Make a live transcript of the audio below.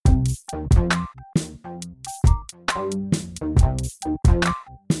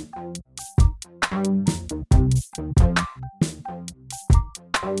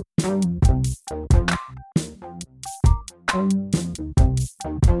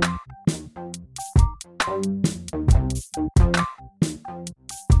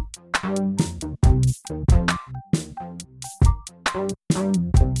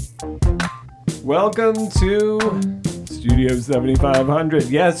Welcome to Studio 7500.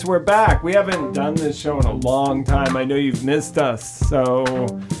 Yes, we're back. We haven't done this show in a long time. I know you've missed us.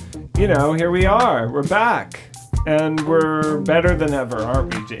 So, here we are. We're back. And we're better than ever,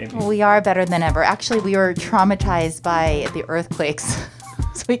 aren't we, Jamie? We are better than ever. Actually, we were traumatized by the earthquakes,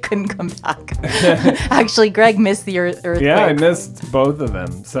 so we couldn't come back. Actually, Greg missed the earthquake. Yeah, I missed both of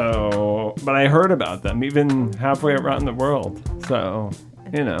them. But I heard about them, even halfway around the world. So,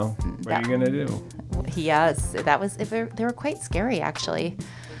 what are you going to do? Yes, they were quite scary, actually.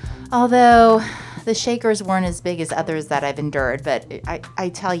 Although the shakers weren't as big as others that I've endured. But I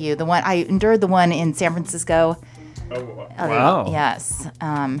tell you, I endured the one in San Francisco. Oh, wow. Yes,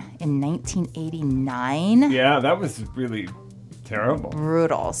 in 1989. Yeah, that was really terrible.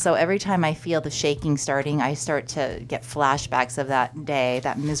 Brutal. So every time I feel the shaking starting, I start to get flashbacks of that day,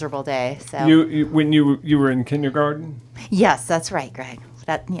 that miserable day. So when you were in kindergarten? Yes, that's right, Greg.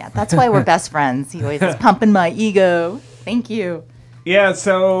 That's why we're best friends. He always is pumping my ego. Thank you. Yeah,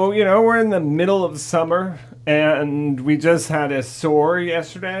 so, we're in the middle of summer, and we just had a SOAR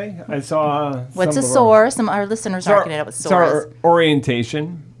yesterday. I saw What's a SOAR? Some of our listeners aren't going to know what SOAR is. It's our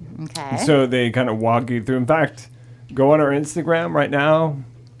orientation. Okay. So they kind of walk you through. In fact, go on our Instagram right now.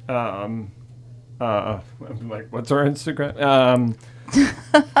 What's our Instagram?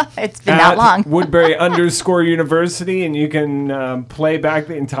 It's been that long. Woodbury_University, and you can play back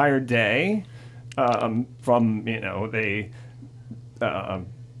the entire day from, they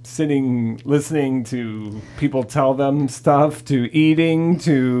sitting, listening to people tell them stuff, to eating,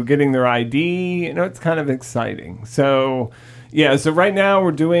 to getting their ID. It's kind of exciting. So, yeah, so right now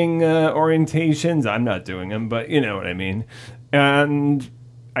we're doing orientations. I'm not doing them, but you know what I mean. And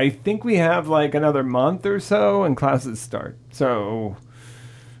I think we have like another month or so and classes start. So,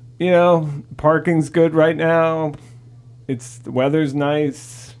 parking's good right now. The weather's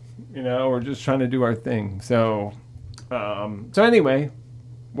nice. We're just trying to do our thing. So anyway,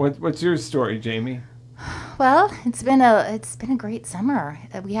 what's your story, Jamie? Well, it's been a great summer.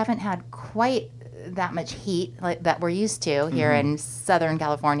 We haven't had quite that much heat like that we're used to here in Southern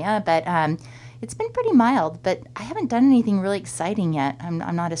California, but it's been pretty mild. But I haven't done anything really exciting yet.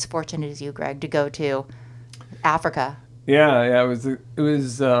 I'm not as fortunate as you, Greg, to go to Africa. Yeah, it was.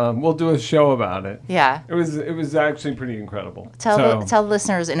 We'll do a show about it. Yeah, it was actually pretty incredible. Tell the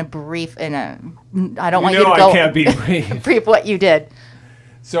listeners I don't want you to go. I can't be brief. Brief what you did.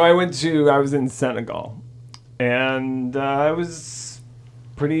 So I was in Senegal, and it was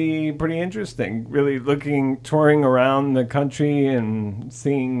pretty interesting. Really touring around the country and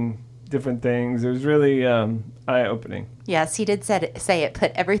seeing different things. It was really eye-opening. Yes, he did say it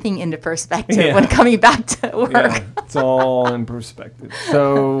put everything into perspective when coming back to work. Yeah, it's all in perspective.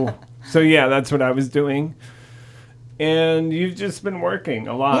 So yeah, that's what I was doing. And you've just been working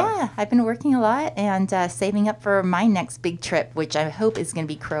a lot. Yeah, I've been working a lot and saving up for my next big trip, which I hope is going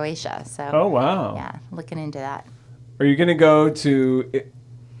to be Croatia. So. Oh, wow. Yeah, looking into that. Are you going to go to?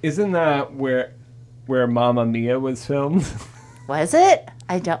 Isn't that where Mamma Mia was filmed? Was it?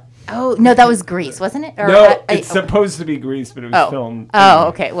 I don't. Oh, no, that was Greece, wasn't it? Or no, it's supposed to be Greece, but it was filmed. Oh,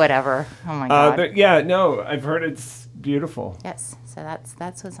 okay, whatever. Oh, my God. I've heard it's beautiful. Yes, so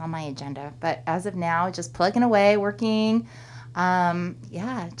that's what's on my agenda. But as of now, just plugging away, working.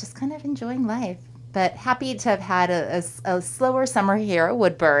 Just kind of enjoying life. But happy to have had a slower summer here at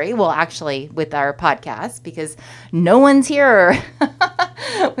Woodbury. Well, actually, with our podcast, because no one's here.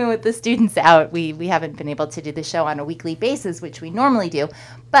 With the students out, we haven't been able to do the show on a weekly basis, which we normally do.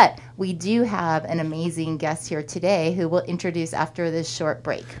 But we do have an amazing guest here today who will introduce after this short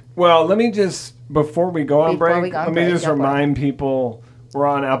break. Well, let me just, before we go on break, remind people we're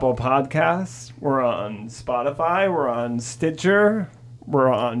on Apple Podcasts, we're on Spotify, we're on Stitcher,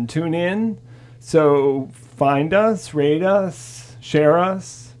 we're on TuneIn. So find us, rate us, share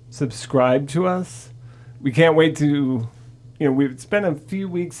us, subscribe to us. We can't wait to, it's been a few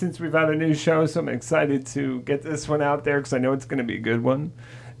weeks since we've had a new show, so I'm excited to get this one out there because I know it's going to be a good one.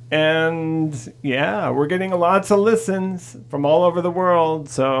 And yeah, we're getting lots of listens from all over the world.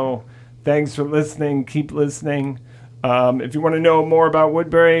 So thanks for listening. Keep listening. If you want to know more about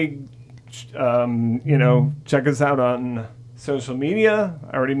Woodbury, check us out on social media.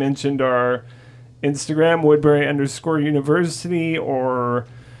 I already mentioned our Instagram, Woodbury_University, or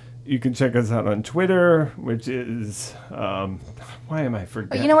you can check us out on Twitter, which is, why am I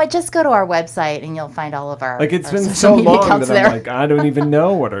forgetting? You know what? Just go to our website and you'll find all of our Like, it's our been social so media long accounts that there. I'm like, I don't even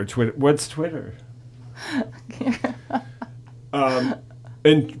know what's Twitter.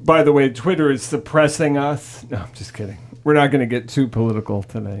 And by the way, Twitter is suppressing us. No, I'm just kidding. We're not going to get too political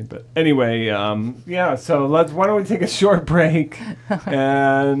today, but anyway, yeah. So why don't we take a short break,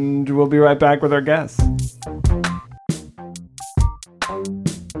 and we'll be right back with our guests.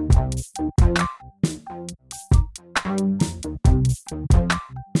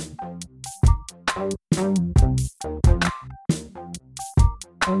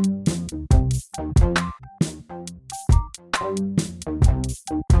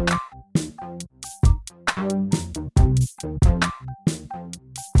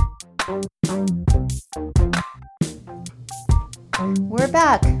 We're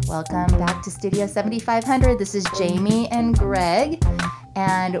back. Welcome back to Studio 7500. This is Jamie and Greg,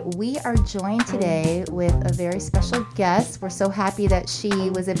 and we are joined today with a very special guest. We're so happy that she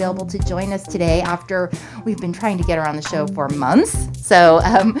was available to join us today after we've been trying to get her on the show for months. So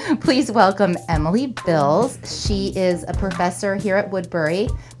please welcome Emily Bills. She is a professor here at Woodbury,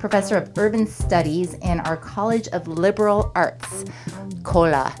 professor of urban studies in our College of Liberal Arts,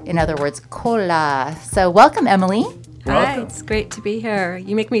 COLA. In other words, COLA. So welcome, Emily. Hi, it's great to be here.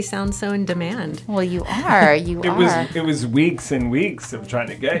 You make me sound so in demand. Well, you are. It was weeks and weeks of trying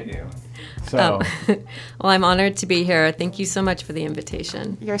to get you. So, well, I'm honored to be here. Thank you so much for the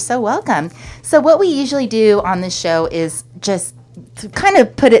invitation. You're so welcome. So what we usually do on this show is just to kind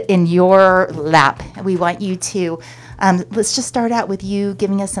of put it in your lap. We want you to, let's just start out with you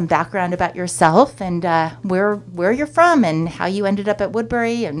giving us some background about yourself and where you're from and how you ended up at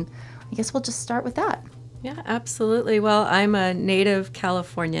Woodbury. And I guess we'll just start with that. Yeah, absolutely. Well, I'm a native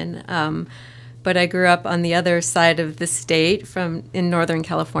Californian, but I grew up on the other side of the state in Northern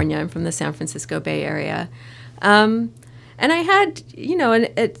California. I'm from the San Francisco Bay Area. And I had,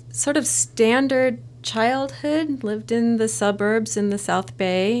 a sort of standard childhood, lived in the suburbs in the South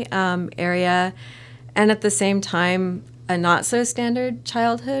Bay area, and at the same time, a not so standard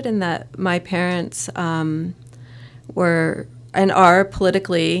childhood in that my parents were and are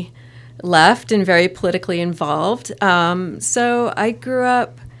politically left and very politically involved. So I grew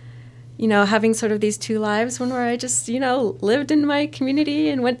up, having sort of these two lives, one where I just, lived in my community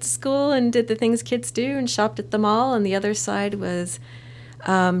and went to school and did the things kids do and shopped at the mall. And the other side was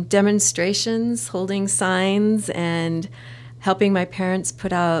demonstrations, holding signs and helping my parents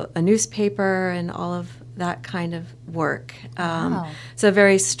put out a newspaper and all of that kind of work. Wow. So a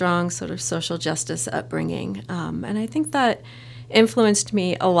very strong sort of social justice upbringing. And I think that influenced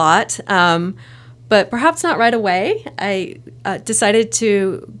me a lot, but perhaps not right away. I decided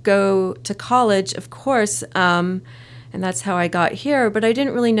to go to college, of course, and that's how I got here, but I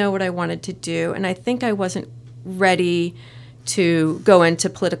didn't really know what I wanted to do, and I think I wasn't ready to go into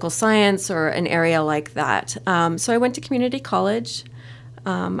political science or an area like that. So I went to community college.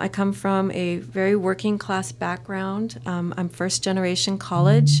 I come from a very working class background. I'm first generation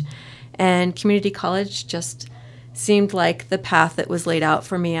college, and community college just seemed like the path that was laid out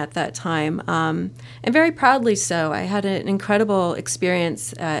for me at that time, and very proudly so. I had an incredible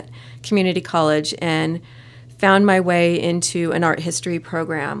experience at community college and found my way into an art history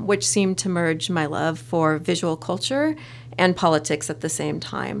program, which seemed to merge my love for visual culture and politics at the same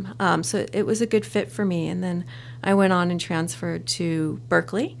time. So it was a good fit for me. And then I went on and transferred to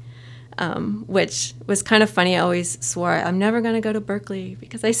Berkeley, which was kind of funny. I always swore I'm never going to go to Berkeley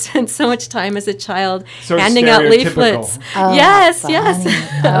because I spent so much time as a child handing out leaflets. Oh, yes.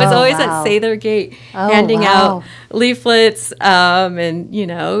 I was always at Sather handing out leaflets and,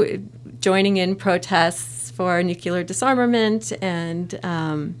 joining in protests for nuclear disarmament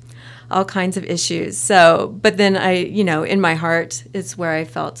and all kinds of issues. So, but then I, in my heart is where I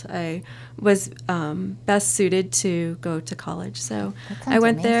felt I was best suited to go to college. So I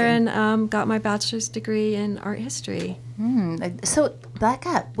went there and got my bachelor's degree in art history. So back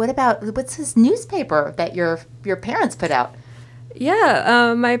up. What's this newspaper that your parents put out?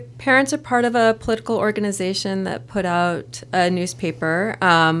 Yeah, my parents are part of a political organization that put out a newspaper.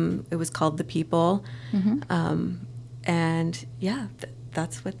 It was called The People. And yeah,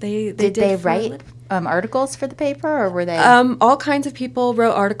 that's what they did. Did they write articles for the paper, or were they? All kinds of people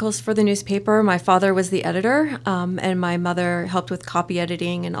wrote articles for the newspaper. My father was the editor, and my mother helped with copy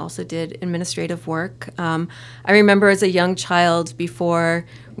editing and also did administrative work. I remember as a young child, before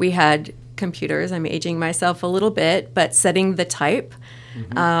we had computers, I'm aging myself a little bit, but setting the type.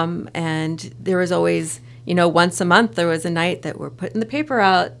 And there was always, once a month, there was a night that we're putting the paper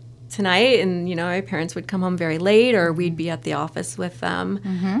out tonight, and my parents would come home very late, or we'd be at the office with them,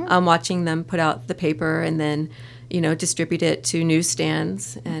 watching them put out the paper and then distribute it to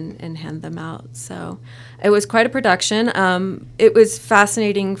newsstands and hand them out. So it was quite a production. It was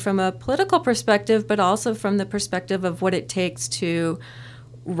fascinating from a political perspective, but also from the perspective of what it takes to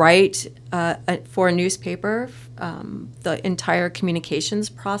write for a newspaper, the entire communications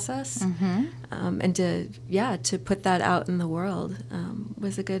process, and to put that out in the world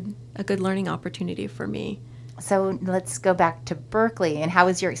was a good learning opportunity for me. So let's go back to Berkeley, and how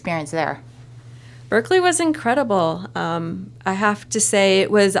was your experience there? Berkeley was incredible. I have to say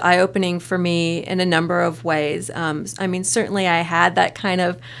it was eye-opening for me in a number of ways. Certainly I had that kind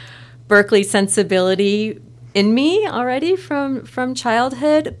of Berkeley sensibility in me already from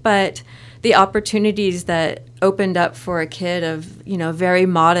childhood, but the opportunities that opened up for a kid of, very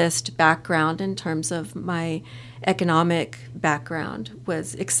modest background in terms of my economic background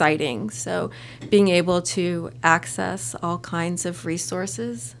was exciting. So being able to access all kinds of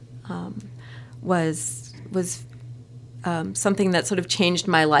resources was something that sort of changed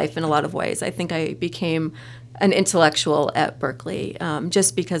my life in a lot of ways. I think I became an intellectual at Berkeley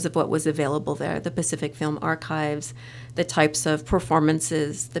just because of what was available there, the Pacific Film Archives, the types of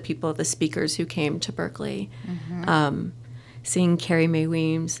performances, the speakers who came to Berkeley. Seeing Carrie Mae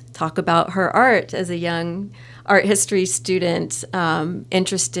Weems talk about her art as a young art history student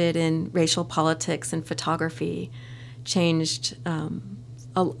interested in racial politics and photography changed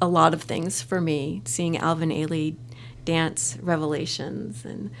a lot of things for me. Seeing Alvin Ailey dance Revelations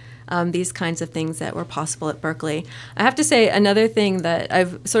and these kinds of things that were possible at Berkeley. I have to say another thing that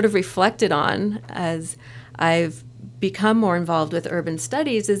I've sort of reflected on as I've become more involved with urban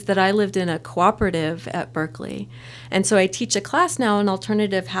studies is that I lived in a cooperative at Berkeley. And so I teach a class now on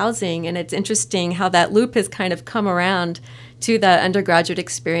alternative housing, and it's interesting how that loop has kind of come around to the undergraduate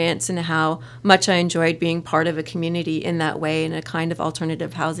experience and how much I enjoyed being part of a community in that way, in a kind of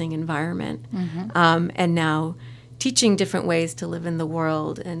alternative housing environment. And now teaching different ways to live in the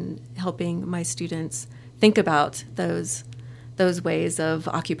world and helping my students think about those ways of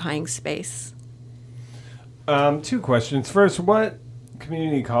occupying space. 2 questions. First, what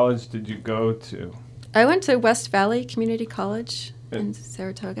community college did you go to? I went to West Valley Community College in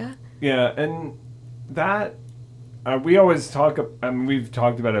Saratoga. Yeah, and that we always talk. We've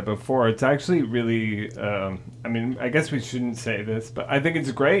talked about it before. It's actually really. I guess we shouldn't say this, but I think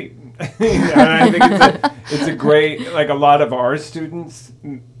it's great. And I think it's a great. Like a lot of our students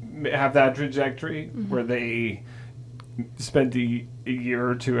have that trajectory where they spent a year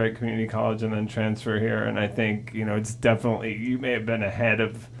or two at community college and then transfer here. And I think it's definitely, you may have been ahead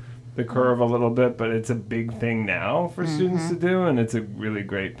of the curve a little bit, but it's a big thing now for students to do, and it's a really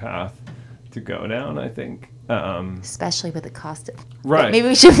great path to go down, I think. Especially with the cost of... Right. Maybe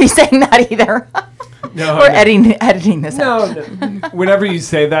we shouldn't be saying that either. No, We're editing this out. No. Whenever you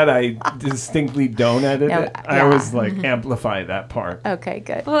say that, I distinctly don't edit it. I always amplify that part. Okay,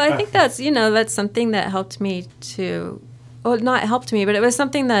 good. Well, I think that's something that helped me to... Well, not helped me, but it was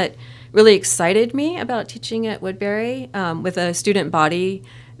something that really excited me about teaching at Woodbury with a student body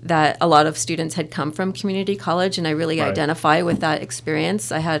that a lot of students had come from community college, and I really identify with that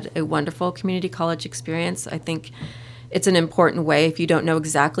experience. I had a wonderful community college experience. I think it's an important way if you don't know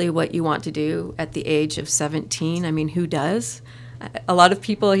exactly what you want to do at the age of 17. I mean, who does? A lot of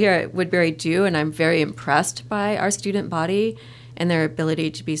people here at Woodbury do, and I'm very impressed by our student body and their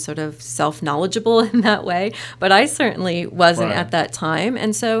ability to be sort of self-knowledgeable in that way. But I certainly wasn't at that time.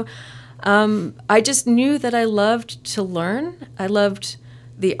 And so I just knew that I loved to learn. I loved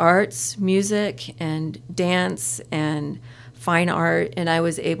the arts, music, and dance, and fine art, and I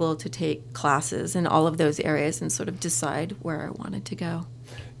was able to take classes in all of those areas and sort of decide where I wanted to go.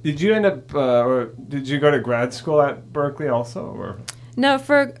 Did you end up, or did you go to grad school at Berkeley also? Or? No,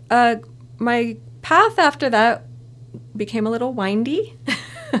 for my path after that became a little windy,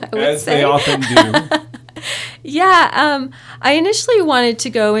 I would As say. They often do. Yeah, I initially wanted to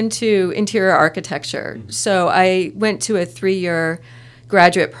go into interior architecture, so I went to a 3-year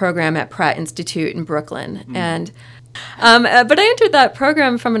graduate program at Pratt Institute in Brooklyn, and but I entered that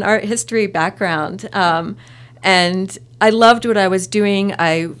program from an art history background, and I loved what I was doing.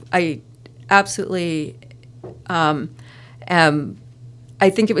 I absolutely I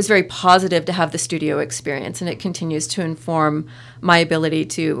think it was very positive to have the studio experience, and it continues to inform my ability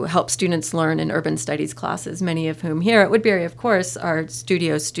to help students learn in urban studies classes, many of whom here at Woodbury, of course, are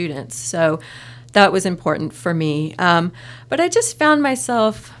studio students. So that was important for me. But I just found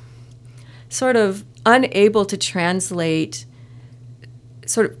myself sort of unable to translate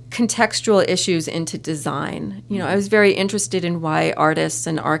sort of contextual issues into design. I was very interested in why artists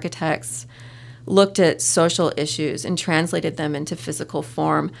and architects looked at social issues and translated them into physical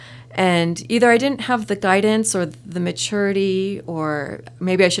form. And either I didn't have the guidance or the maturity, or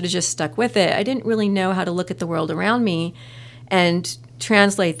maybe I should have just stuck with it. I didn't really know how to look at the world around me and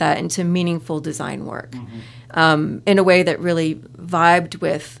translate that into meaningful design work in a way that really vibed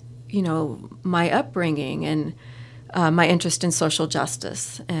with, my upbringing and my interest in social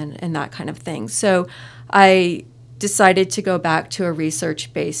justice and that kind of thing. So I decided to go back to a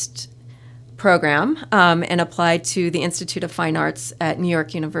research-based program and applied to the Institute of Fine Arts at New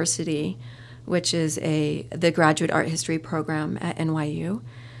York University, which is the graduate art history program at NYU,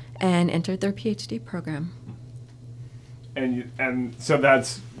 and entered their PhD program. And so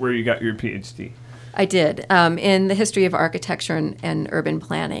that's where you got your PhD? I did, in the history of architecture and urban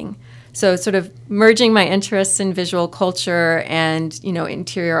planning. So sort of merging my interests in visual culture and,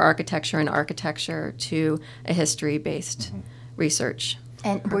 interior architecture and architecture to a history-based research.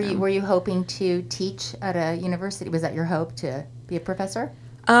 And were you hoping to teach at a university? Was that your hope, to be a professor?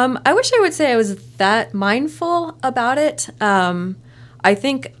 I wish I would say I was that mindful about it. I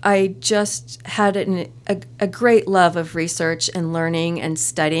think I just had a great love of research and learning and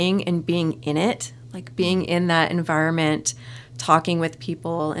studying and being in it, like being in that environment, talking with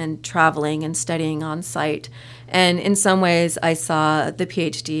people and traveling and studying on site. And in some ways, I saw the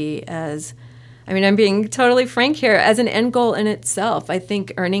PhD as, I'm being totally frank here, as an end goal in itself. I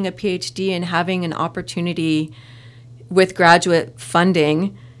think earning a PhD and having an opportunity with graduate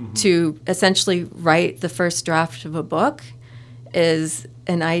funding to essentially write the first draft of a book is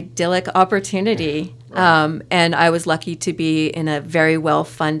an idyllic opportunity. Right. And I was lucky to be in a very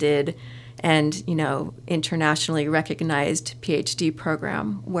well-funded and, internationally recognized PhD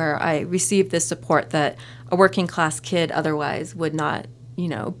program where I received the support that a working class kid otherwise would not,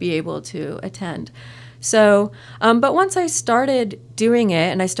 be able to attend. So, but once I started doing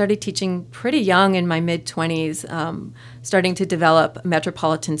it, and I started teaching pretty young in my mid-20s, starting to develop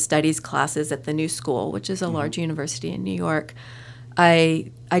metropolitan studies classes at the New School, which is a large university in New York,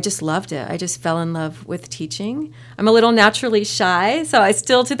 I just loved it. I just fell in love with teaching. I'm a little naturally shy, so I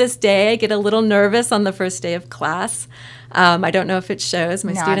still to this day get a little nervous on the first day of class. I don't know if it shows.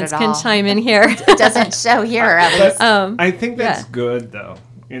 My students can chime in here. It doesn't show here, at least. I think that's good, though.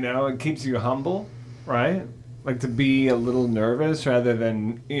 It keeps you humble, right? Like to be a little nervous rather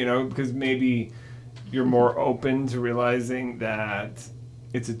than, because maybe you're more open to realizing that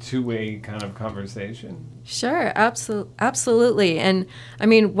it's a two-way kind of conversation. Sure, absolutely. And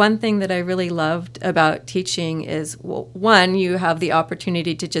one thing that I really loved about teaching is, one, you have the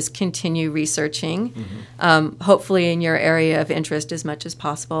opportunity to just continue researching, hopefully in your area of interest as much as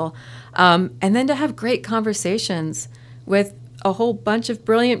possible, and then to have great conversations with a whole bunch of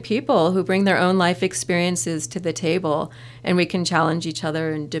brilliant people who bring their own life experiences to the table, and we can challenge each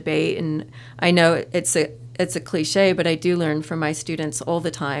other and debate. And I know it's a cliche, but I do learn from my students all the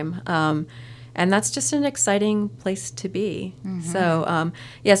time. And that's just an exciting place to be. So,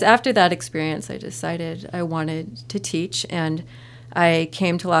 yes, after that experience, I decided I wanted to teach, and I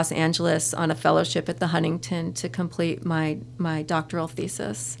came to Los Angeles on a fellowship at the Huntington to complete my doctoral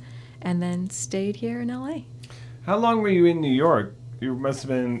thesis, and then stayed here in LA. How long were you in New York? You must have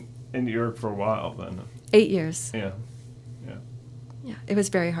been in New York for a while then. 8 years. Yeah. Yeah, it was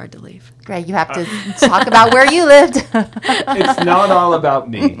very hard to leave. Greg, you have to talk about where you lived. It's not all about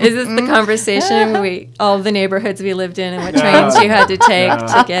me. Is this the conversation all the neighborhoods we lived in and what trains you had to take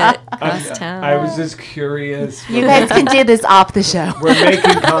to get across town? I was just curious. You guys can do this off the show. We're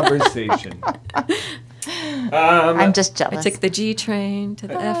making conversation. I'm just jealous. I took the G train to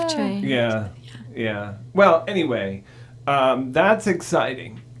the F train. Yeah. Well, anyway, that's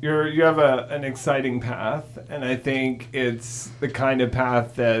exciting. You have an exciting path, and I think it's the kind of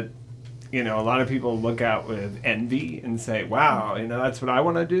path that, a lot of people look at with envy and say, wow, that's what I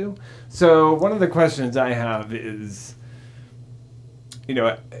want to do. So one of the questions I have is,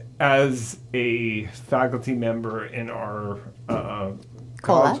 as a faculty member in our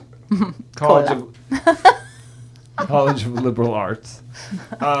College of Liberal Arts,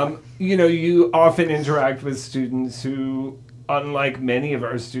 you often interact with students who, unlike many of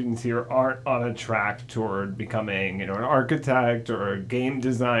our students here, aren't on a track toward becoming, an architect or a game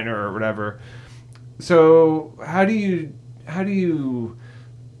designer or whatever. So how do you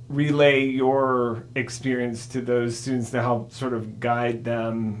relay your experience to those students to help sort of guide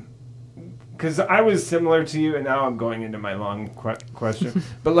them? Because I was similar to you, and now I'm going into my long question.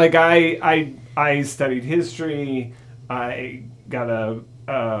 But like I studied history. I got a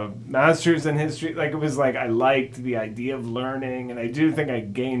master's in history. Like, it was like I liked the idea of learning, and I do think I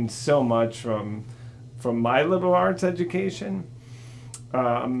gained so much from my liberal arts education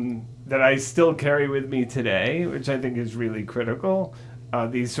that I still carry with me today, which I think is really critical.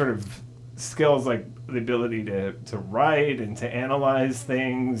 These sort of skills, like the ability to write and to analyze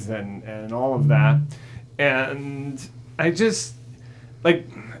things and all of that. And I just, like,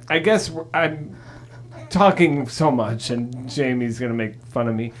 I guess I'm talking so much, and Jamie's going to make fun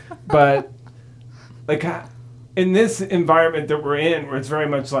of me, but like in this environment that we're in, where it's very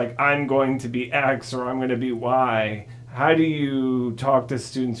much like I'm going to be X or I'm going to be Y, how do you talk to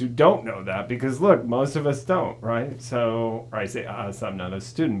students who don't know that? Because look, most of us don't, right? So, or I say us, I'm not a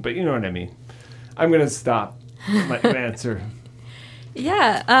student, but you know what I mean. I'm going to stop my answer.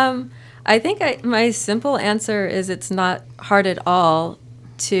 Yeah, I think my simple answer is it's not hard at all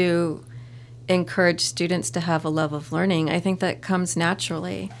to encourage students to have a love of learning. I think that comes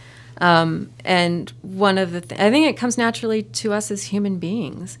naturally. And one of the I think it comes naturally to us as human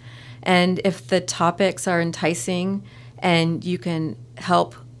beings. And if the topics are enticing and you can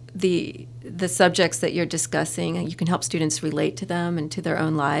help the subjects that you're discussing, you can help students relate to them and to their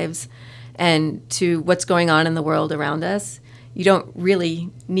own lives and to what's going on in the world around us, you don't really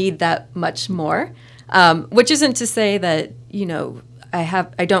need that much more. Which isn't to say that,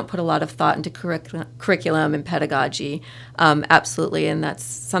 I don't put a lot of thought into curriculum and pedagogy, absolutely, and that's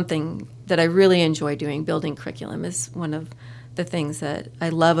something that I really enjoy doing. Building curriculum is one of the things that I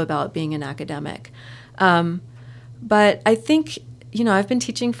love about being an academic. But I think, I've been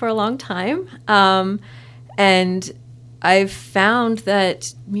teaching for a long time, and I've found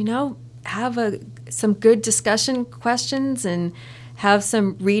that, have some good discussion questions and have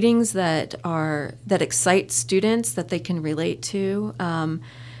some readings that excite students that they can relate to,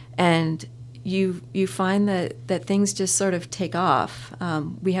 and you find that things just sort of take off.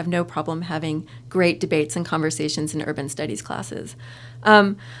 We have no problem having great debates and conversations in urban studies classes.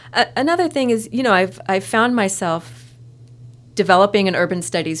 Another thing is, I've found myself developing an urban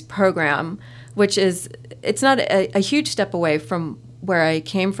studies program, which it's not a huge step away from where I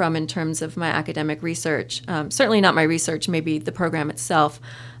came from in terms of my academic research. Certainly not my research, maybe the program itself.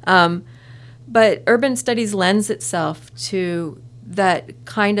 But urban studies lends itself to that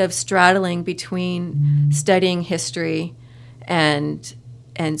kind of straddling between studying history and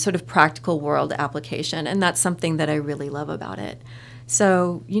sort of practical world application. And that's something that I really love about it.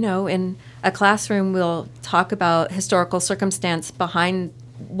 So, in a classroom, we'll talk about historical circumstance behind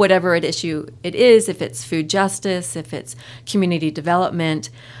whatever issue it is, if it's food justice, if it's community development.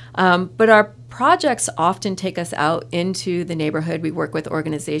 But our projects often take us out into the neighborhood. We work with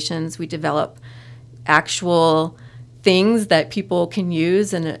organizations. We develop actual things that people can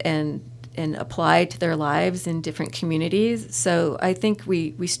use and apply to their lives in different communities. So I think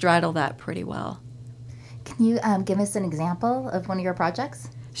we straddle that pretty well. Can you give us an example of one of your projects?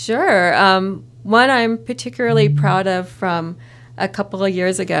 Sure. One I'm particularly proud of from a couple of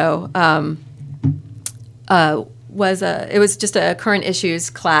years ago it was just a current issues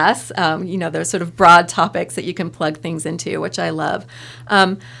class. Those sort of broad topics that you can plug things into, which I love.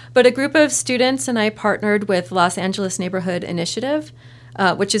 But a group of students and I partnered with Los Angeles Neighborhood Initiative,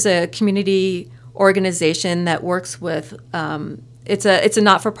 which is a community organization that works with. It's a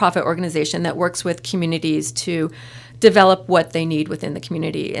not-for-profit organization that works with communities to develop what they need within the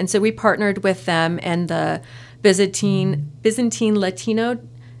community. And so we partnered with them and the Byzantine Latino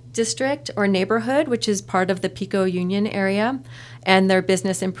district or neighborhood, which is part of the Pico Union area, and their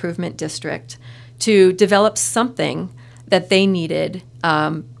business improvement district to develop something that they needed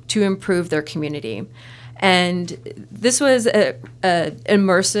to improve their community. And this was an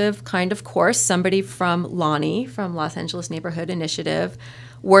immersive kind of course. Somebody from Lonnie, from Los Angeles Neighborhood Initiative,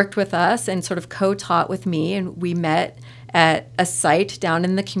 worked with us and sort of co-taught with me, and we met at a site down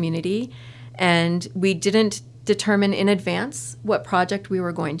in the community, and we didn't determine in advance what project we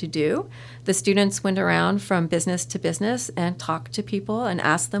were going to do. The students went around from business to business and talked to people and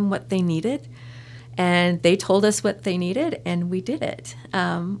asked them what they needed. And they told us what they needed, and we did it,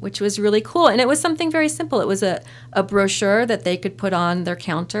 which was really cool. And it was something very simple. It was a brochure that they could put on their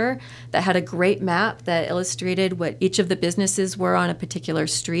counter that had a great map that illustrated what each of the businesses were on a particular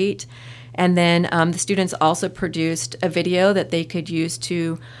street. And then the students also produced a video that they could use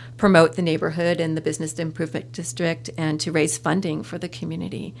to promote the neighborhood and the business improvement district and to raise funding for the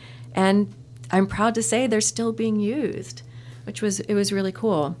community. And I'm proud to say they're still being used, it was really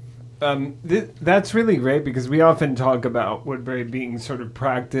cool. That's really great because we often talk about Woodbury being sort of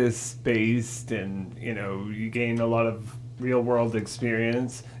practice-based and, you gain a lot of real-world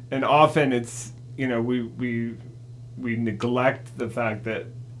experience. And often it's, we we neglect the fact that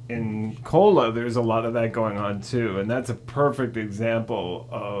in COLA there's a lot of that going on too, and that's a perfect example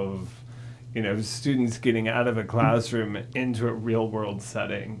of students getting out of a classroom into a real world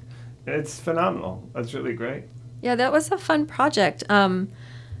setting. It's phenomenal. That's really great. Yeah, that was a fun project.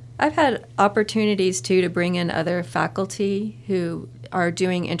 I've had opportunities too to bring in other faculty who are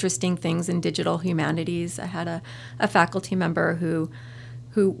doing interesting things in digital humanities. I had a faculty member who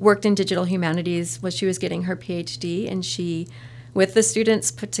worked in digital humanities when she was getting her PhD, and she, with the students,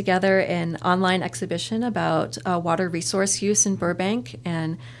 put together an online exhibition about water resource use in Burbank,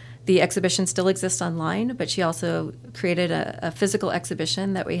 and the exhibition still exists online, but she also created a physical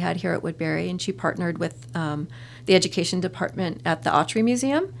exhibition that we had here at Woodbury, and she partnered with the education department at the Autry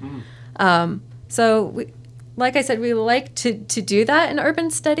Museum. Like I said, we like to do that in urban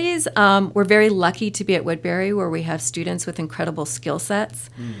studies. We're very lucky to be at Woodbury, where we have students with incredible skill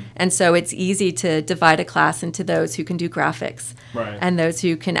sets. And so it's easy to divide a class into those who can do graphics and those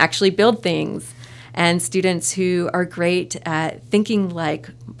who can actually build things, and students who are great at thinking like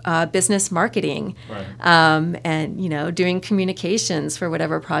business marketing, and doing communications for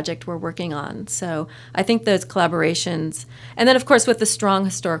whatever project we're working on. So I think those collaborations, and then of course with a strong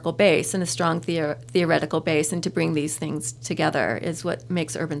historical base and a strong theoretical base, and to bring these things together is what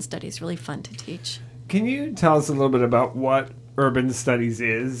makes urban studies really fun to teach. Can you tell us a little bit about what urban studies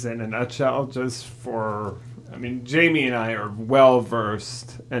is in a nutshell, just for... I mean, Jamie and I are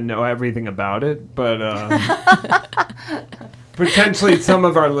well-versed and know everything about it, but potentially some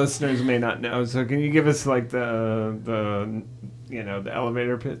of our listeners may not know. So can you give us like the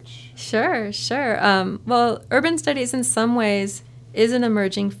elevator pitch? Sure. Well, urban studies in some ways is an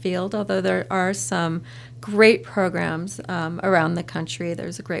emerging field, although there are some great programs around the country.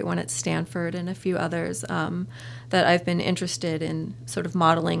 There's a great one at Stanford and a few others that I've been interested in sort of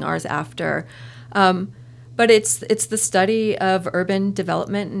modeling ours after. But it's the study of urban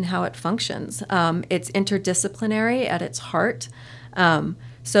development and how it functions. It's interdisciplinary at its heart.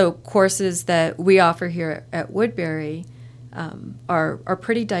 So courses that we offer here at Woodbury are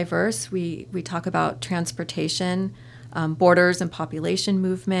pretty diverse. We talk about transportation, borders and population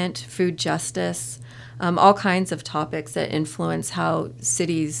movement, food justice, all kinds of topics that influence how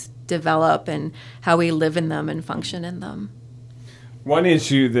cities develop and how we live in them and function in them. One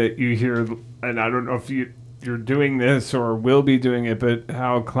issue that you hear, and I don't know if you're doing this or will be doing it, but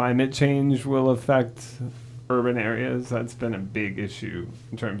how climate change will affect urban areas. That's been a big issue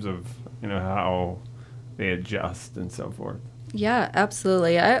in terms of, how they adjust and so forth. Yeah,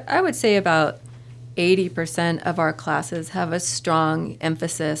 absolutely. I would say about 80% of our classes have a strong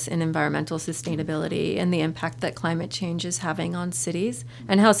emphasis in environmental sustainability and the impact that climate change is having on cities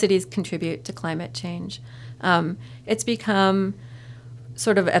and how cities contribute to climate change. It's become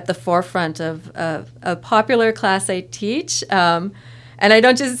sort of at the forefront of a popular class I teach. And I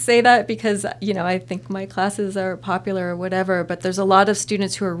don't just say that because, I think my classes are popular or whatever, but there's a lot of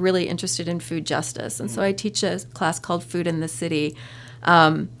students who are really interested in food justice. And so I teach a class called Food in the City,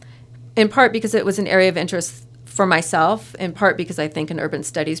 in part because it was an area of interest for myself, in part because I think an urban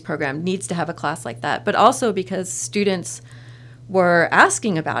studies program needs to have a class like that, but also because students were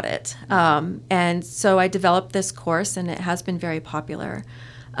asking about it. And so I developed this course, and it has been very popular.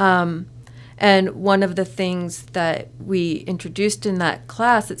 And one of the things that we introduced in that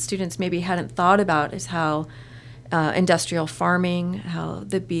class that students maybe hadn't thought about is how industrial farming, how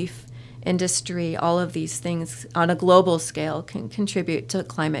the beef industry, all of these things on a global scale can contribute to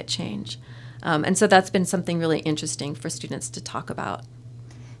climate change. And so that's been something really interesting for students to talk about.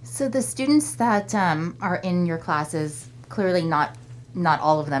 So the students that are in your classes, clearly not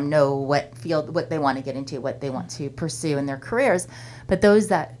all of them know what they want to get into, what they want to pursue in their careers. But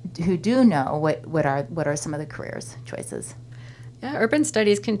those who do know, what are some of the careers choices? Yeah, urban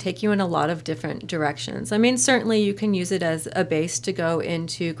studies can take you in a lot of different directions. I mean, certainly you can use it as a base to go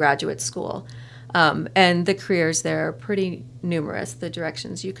into graduate school. And the careers there are pretty numerous, the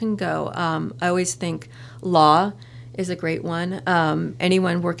directions you can go. I always think law is a great one.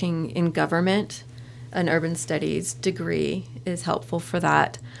 Anyone working in government, an urban studies degree is helpful for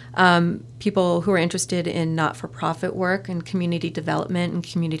that. People who are interested in not-for-profit work and community development and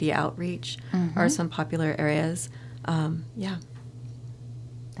community outreach are some popular areas.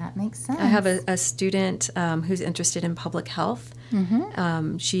 That makes sense. I have a student who's interested in public health.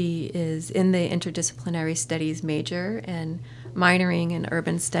 She is in the interdisciplinary studies major and minoring in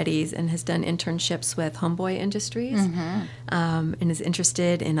urban studies and has done internships with Homeboy Industries and is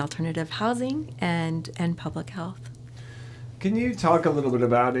interested in alternative housing and public health. Can you talk a little bit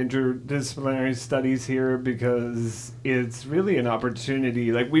about interdisciplinary studies here? Because it's really an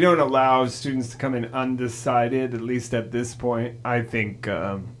opportunity. Like, we don't allow students to come in undecided, at least at this point. I think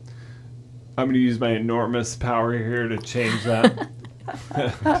I'm going to use my enormous power here to change that.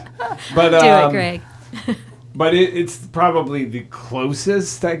 But do it, Greg. But it's probably the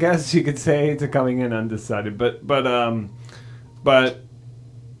closest, I guess you could say, to coming in undecided. But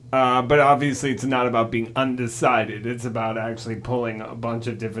obviously it's not about being undecided. It's about actually pulling a bunch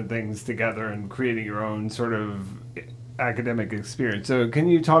of different things together and creating your own sort of academic experience. So can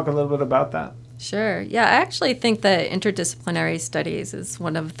you talk a little bit about that? Sure. Yeah, I actually think that interdisciplinary studies is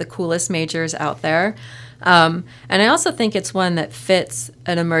one of the coolest majors out there. And I also think it's one that fits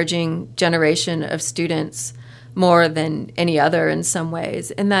an emerging generation of students more than any other in some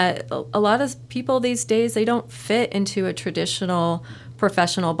ways, in that a lot of people these days, they don't fit into a traditional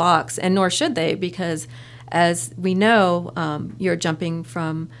professional box, and nor should they, because as we know, you're jumping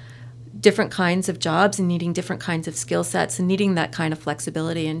from different kinds of jobs and needing different kinds of skill sets and needing that kind of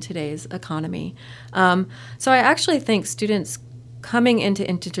flexibility in today's economy. So I actually think students coming into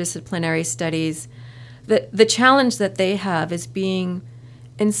interdisciplinary studies, the challenge that they have is being,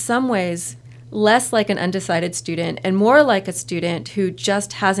 in some ways, less like an undecided student and more like a student who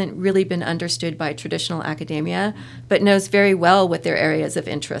just hasn't really been understood by traditional academia, but knows very well what their areas of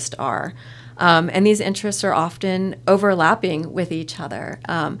interest are. And these interests are often overlapping with each other.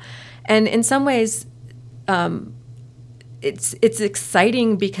 And in some ways, it's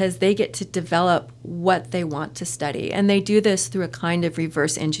exciting because they get to develop what they want to study. And they do this through a kind of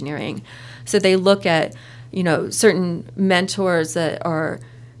reverse engineering. So they look at, certain mentors that are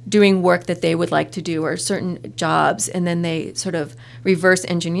doing work that they would like to do or certain jobs, and then they sort of reverse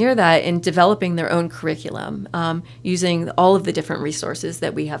engineer that in developing their own curriculum using all of the different resources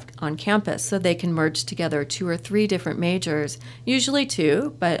that we have on campus. So they can merge together 2 or 3 different majors, usually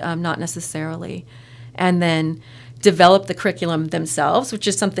 2, but not necessarily, and then develop the curriculum themselves, which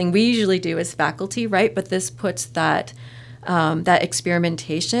is something we usually do as faculty, right? But this puts that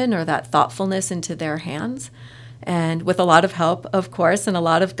experimentation or that thoughtfulness into their hands. And with a lot of help, of course, and a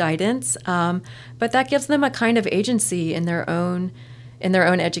lot of guidance, but that gives them a kind of agency in their own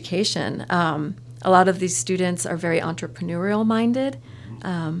education. A lot of these students are very entrepreneurial minded,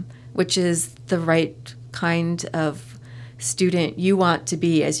 which is the right kind of student you want to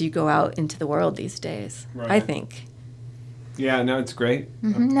be as you go out into the world these days, right. I think. Yeah, no, it's great.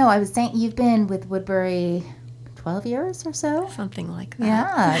 Mm-hmm. No, I was saying you've been with Woodbury 12 years or so? Something like that.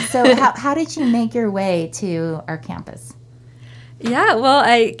 Yeah. So how did you make your way to our campus? Yeah, well,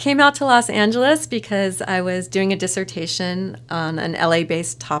 I came out to Los Angeles because I was doing a dissertation on an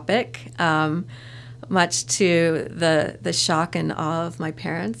LA-based topic, much to the shock and awe of my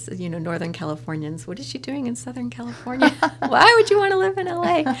parents, Northern Californians. What is she doing in Southern California? Why would you want to live in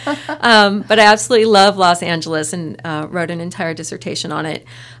LA? But I absolutely love Los Angeles and wrote an entire dissertation on it.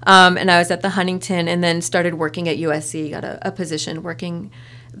 And I was at the Huntington and then started working at USC, got a position working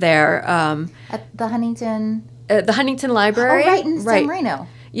there. At the Huntington? The Huntington Library. Oh, right, in San Marino.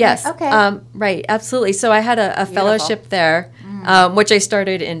 Yes. Okay. Right, absolutely. So I had a fellowship there, which I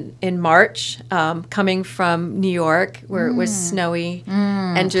started in March, coming from New York, where it was snowy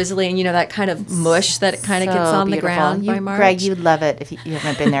and drizzly, and that kind of mush that kind of gets on beautiful. The ground by March. Greg, you'd love it if you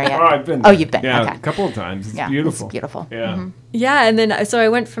haven't been there yet. Oh, I've been there. Oh, you've been. Yeah, okay. a couple of times. It's beautiful. It's beautiful. Yeah. Mm-hmm. Yeah, and then so I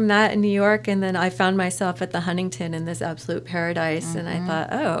went from that in New York, and then I found myself at the Huntington in this absolute paradise, and I thought,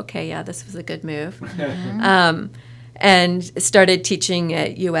 oh, okay, yeah, this was a good move. And started teaching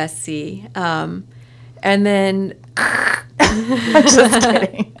at USC. And then... I'm just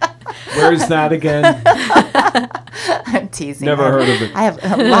kidding. Where is that again? I'm teasing. Never heard of it. I have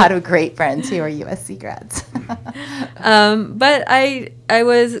a lot of great friends who are USC grads. But I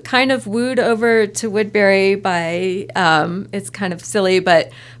was kind of wooed over to Woodbury by, it's kind of silly,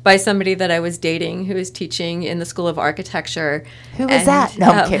 but by somebody that I was dating who was teaching in the School of Architecture. Who was that?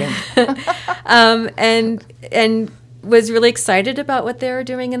 No, I'm kidding. And was really excited about what they were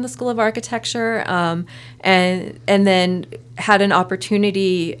doing in the School of Architecture, and then had an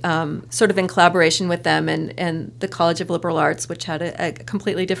opportunity, sort of in collaboration with them and the College of Liberal Arts, which had a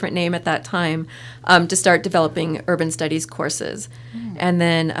completely different name at that time, to start developing urban studies courses. And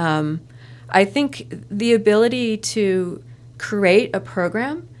then I think the ability to create a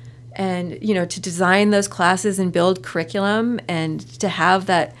program and, to design those classes and build curriculum and to have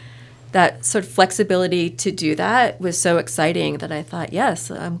that sort of flexibility to do that was so exciting that I thought, yes,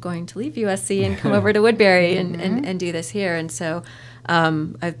 I'm going to leave USC and come over to Woodbury and do this here. And so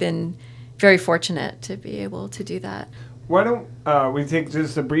I've been very fortunate to be able to do that. Why don't we take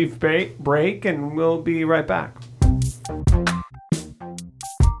just a brief break and we'll be right back.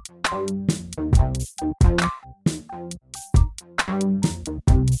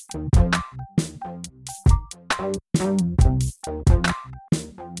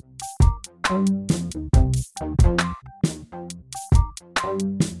 We're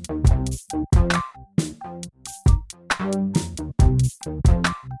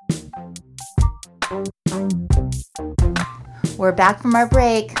back from our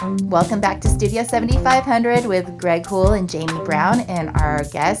break. Welcome back to Studio 7500 with Greg Hool and Jamie Brown and our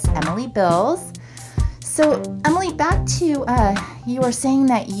guest, Emily Bills. So, Emily, back to, you were saying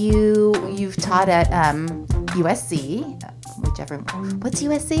that you've taught at USC, whichever, what's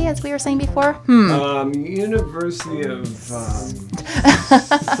USC as we were saying before? University of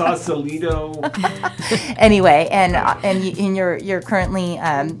Sausalito. Anyway, and you're currently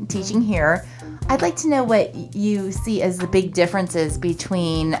teaching here. I'd like to know what you see as the big differences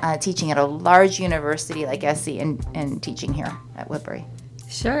between teaching at a large university like SC and teaching here at Woodbury.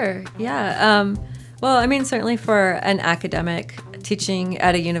 Sure, yeah. Well, I mean, certainly for an academic, teaching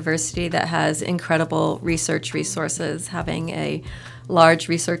at a university that has incredible research resources, having a large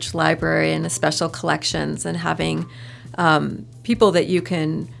research library and special collections, and having people that you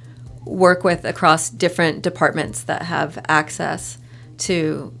can work with across different departments that have access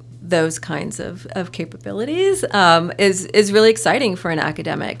to those kinds of capabilities is really exciting for an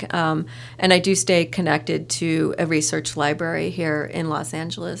academic. And I do stay connected to a research library here in Los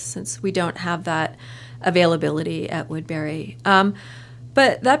Angeles since we don't have that availability at Woodbury.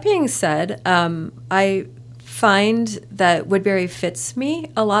 But that being said, I find that Woodbury fits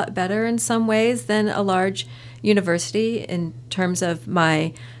me a lot better in some ways than a large university in terms of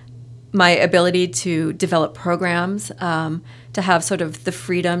my ability to develop programs, to have sort of the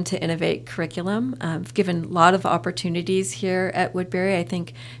freedom to innovate curriculum. I've given a lot of opportunities here at Woodbury. I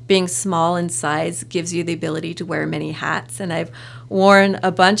think being small in size gives you the ability to wear many hats, and I've worn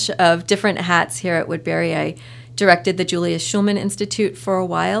a bunch of different hats here at Woodbury. I directed the Julius Schulman Institute for a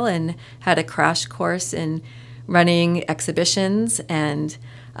while and had a crash course in running exhibitions and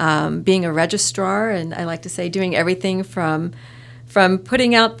being a registrar, and I like to say doing everything from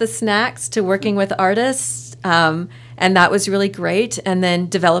putting out the snacks to working with artists, and that was really great. And then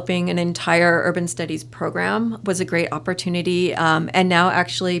developing an entire urban studies program was a great opportunity, and now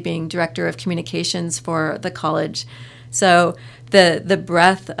actually being director of communications for the college. So the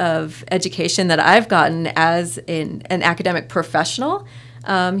breadth of education that I've gotten as an academic professional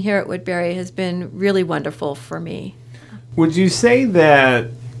here at Woodbury has been really wonderful for me. Would you say that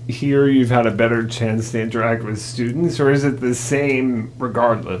here you've had a better chance to interact with students, or is it the same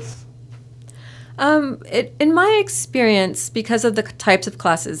regardless? In my experience, because of the types of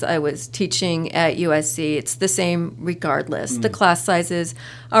classes I was teaching at USC, it's the same regardless. The class sizes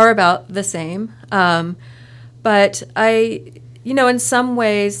are about the same. But I, in some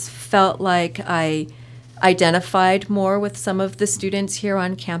ways felt like I identified more with some of the students here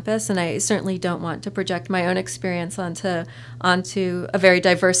on campus, and I certainly don't want to project my own experience onto a very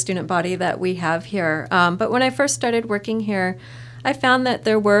diverse student body that we have here. But when I first started working here, I found that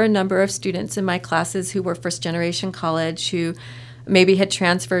there were a number of students in my classes who were first-generation college, who maybe had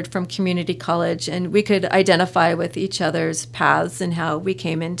transferred from community college, and we could identify with each other's paths and how we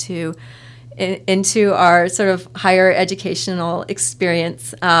came into our sort of higher educational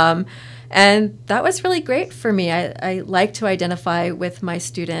experience. And that was really great for me. I like to identify with my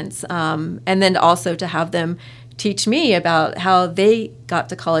students, and then also to have them teach me about how they got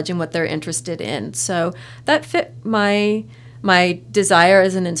to college and what they're interested in. So that fit my desire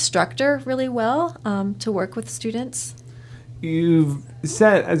as an instructor really well, to work with students. You've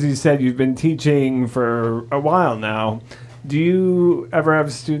said, as you said, you've been teaching for a while now. Do you ever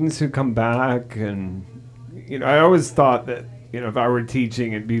have students who come back? And, I always thought that, if I were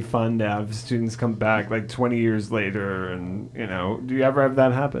teaching, it'd be fun to have students come back like 20 years later. And, do you ever have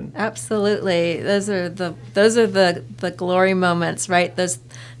that happen? Absolutely. Those are the glory moments, right? Those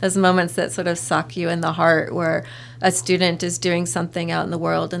moments that sort of sock you in the heart, where a student is doing something out in the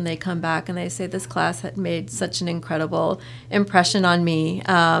world and they come back and they say, this class had made such an incredible impression on me.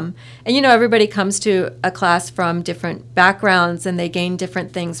 And, everybody comes to a class from different backgrounds, and they gain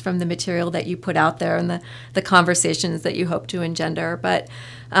different things from the material that you put out there and the conversations that you hope to engender. But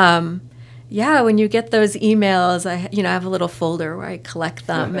when you get those emails, I have a little folder where I collect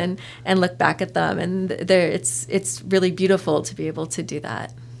them and look back at them, and it's really beautiful to be able to do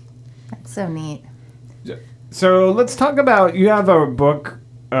that. That's so neat. So let's talk about, you have a book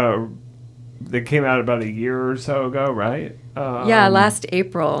that came out about a year or so ago, right? Last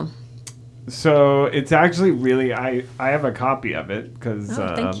April. So it's actually really, I have a copy of it because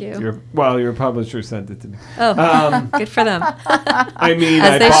thank you. Your publisher sent it to me. Oh, good for them. I mean,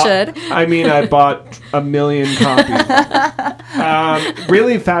 should. I mean, I bought 1 million copies.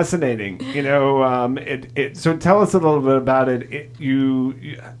 Really fascinating, So tell us a little bit about it.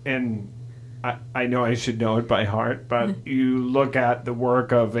 I know I should know it by heart, but you look at the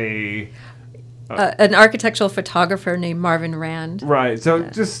work of an architectural photographer named Marvin Rand. Right. So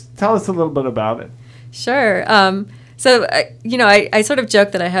just tell us a little bit about it. Sure. So, I sort of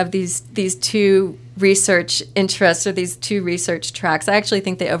joke that I have these two research interests or these two research tracks. I actually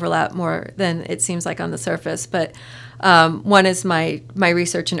think they overlap more than it seems like on the surface. But one is my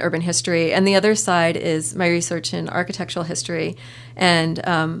research in urban history, and the other side is my research in architectural history.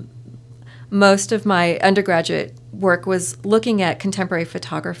 And most of my undergraduate work was looking at contemporary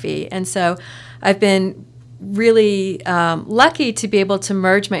photography. And so I've been really lucky to be able to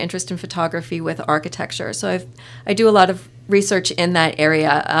merge my interest in photography with architecture. So I do a lot of research in that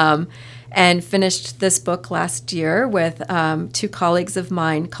area, and finished this book last year with two colleagues of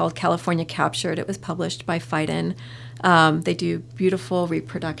mine called California Captured. It was published by Phaidon. They do beautiful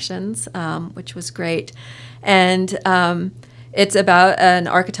reproductions, which was great. And it's about an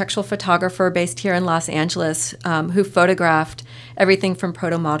architectural photographer based here in Los Angeles who photographed everything from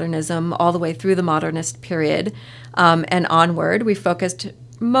proto-modernism all the way through the modernist period and onward. We focused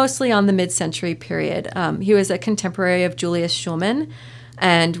mostly on the mid-century period. He was a contemporary of Julius Schulman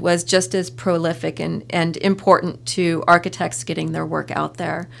and was just as prolific and important to architects getting their work out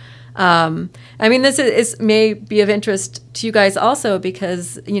there. This may be of interest to you guys also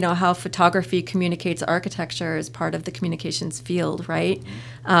because, how photography communicates architecture is part of the communications field, right?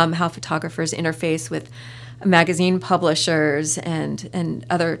 How photographers interface with magazine publishers and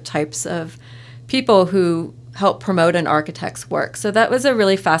other types of people who help promote an architect's work. So that was a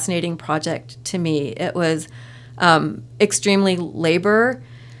really fascinating project to me. It was extremely labor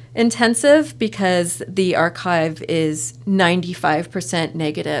intensive because the archive is 95%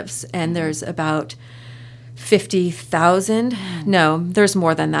 negatives, and there's about 50,000. No, there's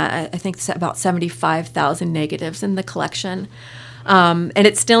more than that. I think it's about 75,000 negatives in the collection. And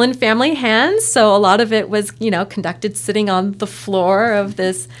it's still in family hands, so a lot of it was, conducted sitting on the floor of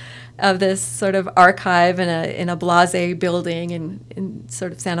this sort of archive in a blase building in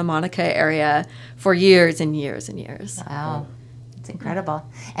sort of Santa Monica area for years and years and years. Wow. It's incredible.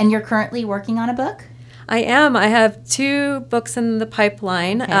 And you're currently working on a book? I am. I have 2 books in the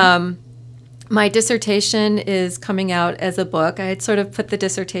pipeline. Okay. My dissertation is coming out as a book. I had sort of put the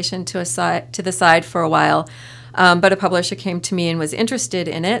dissertation to the side for a while, but a publisher came to me and was interested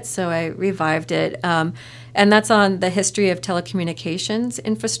in it, so I revived it. And that's on the history of telecommunications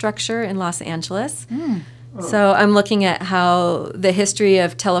infrastructure in Los Angeles. So I'm looking at how the history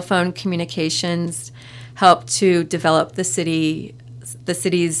of telephone communications helped to develop the city's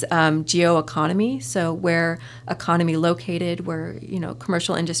geoeconomy, so where economy located, where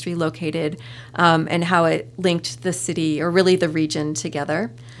commercial industry located, and how it linked the city or really the region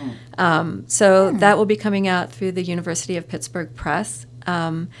together. So that will be coming out through the University of Pittsburgh Press.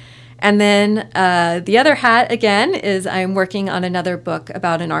 And then the other hat, again, is I'm working on another book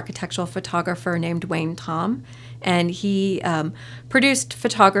about an architectural photographer named Wayne Thom. And he produced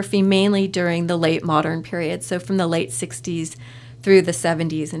photography mainly during the late modern period, so from the late 60s through the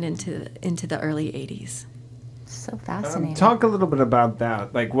 70s and into the early 80s. So fascinating. Talk a little bit about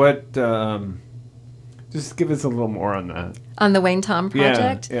that. Like what, just give us a little more on that. On the Wayne Thom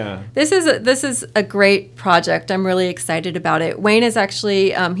project? Yeah. This is a great project. I'm really excited about it. Wayne is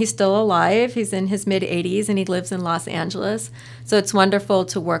actually, he's still alive. He's in his mid-80s and he lives in Los Angeles. So it's wonderful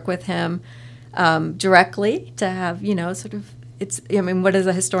to work with him directly, to have, sort of, what does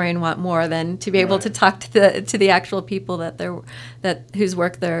a historian want more than to be able to talk to the actual people whose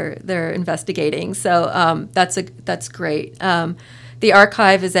work they're investigating. So that's great. The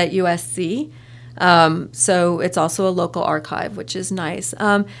archive is at USC. So it's also a local archive, which is nice.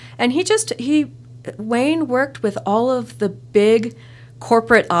 And Wayne worked with all of the big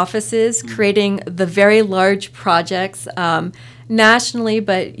corporate offices, creating the very large projects nationally,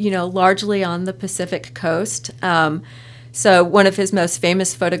 but largely on the Pacific Coast. So one of his most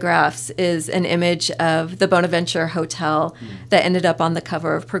famous photographs is an image of the Bonaventure Hotel that ended up on the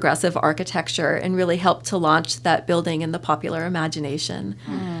cover of Progressive Architecture and really helped to launch that building in the popular imagination.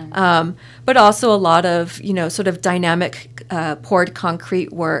 But also a lot of, sort of dynamic poured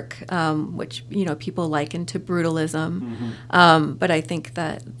concrete work, which, people liken to brutalism. But I think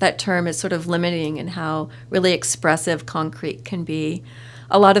that term is sort of limiting in how really expressive concrete can be.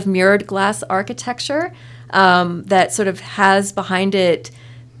 A lot of mirrored glass architecture that sort of has behind it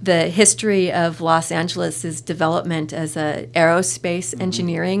the history of Los Angeles' development as a aerospace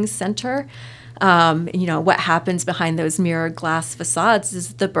engineering center. What happens behind those mirrored glass facades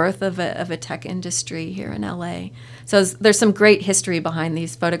is the birth of a tech industry here in LA. So there's some great history behind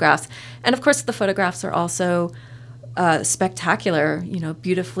these photographs. And of course, the photographs are also spectacular,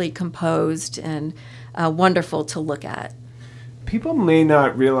 beautifully composed and wonderful to look at. People may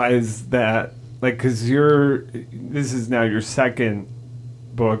not realize that, because this is now your second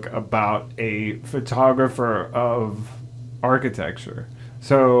book about a photographer of architecture.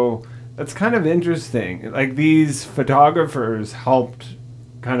 So that's kind of interesting. These photographers helped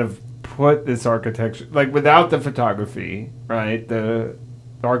kind of put this architecture, without the photography, right? The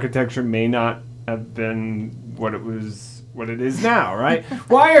architecture may not have been what it is now, right?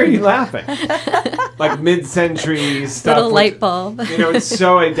 Why are you laughing? Mid-century stuff. Little light bulb. It's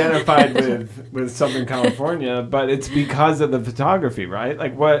so identified with Southern California, but it's because of the photography, right?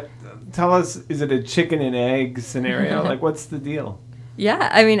 Tell us, is it a chicken and egg scenario? What's the deal? Yeah,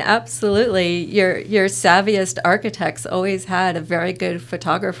 absolutely. Your savviest architects always had a very good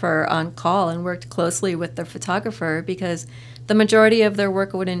photographer on call and worked closely with the photographer, because the majority of their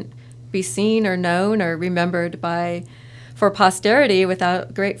work wouldn't be seen or known or remembered for posterity without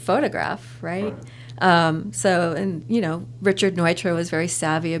a great photograph, right? Richard Neutra was very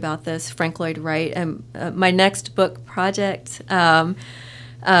savvy about this, Frank Lloyd Wright. And my next book project in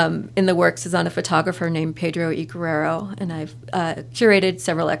the works is on a photographer named Pedro E. Guerrero, and I've curated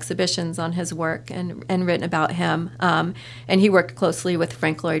several exhibitions on his work and written about him. And he worked closely with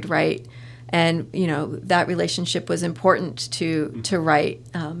Frank Lloyd Wright, and that relationship was important to Wright,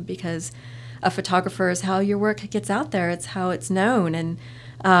 because a photographer is how your work gets out there. It's how it's known, and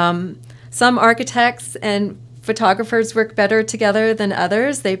some architects and photographers work better together than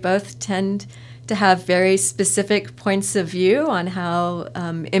others. They both tend to have very specific points of view on how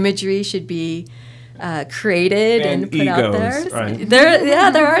imagery should be created and put egos, out there. Right?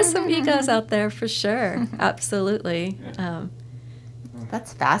 There are some egos out there for sure. Absolutely.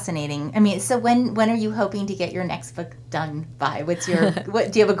 That's fascinating. So when are you hoping to get your next book done by? Do you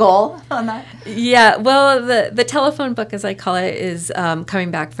have a goal on that? Yeah, well, the telephone book, as I call it, is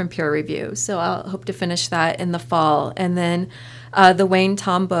coming back from peer review. So I'll hope to finish that in the fall. And then the Wayne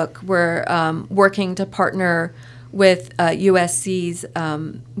Thom book, we're working to partner with USC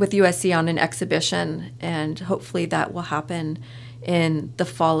on an exhibition, and hopefully that will happen in the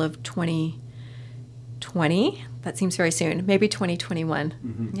fall of 2020. That seems very soon. Maybe 2021.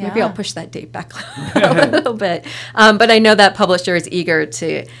 Mm-hmm. Yeah. Maybe I'll push that date back a little bit. But I know that publisher is eager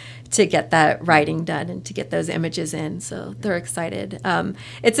to get that writing done and to get those images in, so they're excited.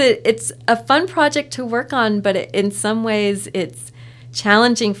 It's a fun project to work on, but in some ways it's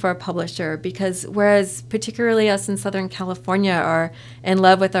challenging for a publisher, because whereas particularly us in Southern California are in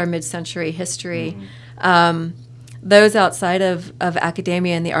love with our mid-century history, those outside of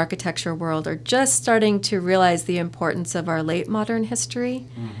academia and the architecture world are just starting to realize the importance of our late modern history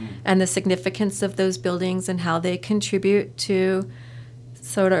and the significance of those buildings and how they contribute to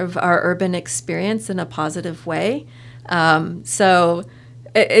sort of our urban experience in a positive way. So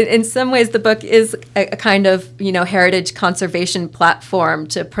in some ways, the book is a kind of, heritage conservation platform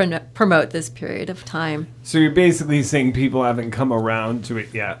to promote this period of time. So you're basically saying people haven't come around to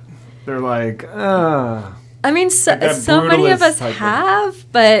it yet. They're like, so many of us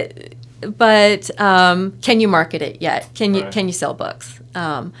have, but can you market it yet? Can you sell books?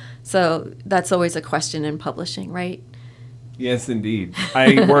 So that's always a question in publishing, right? Yes, indeed.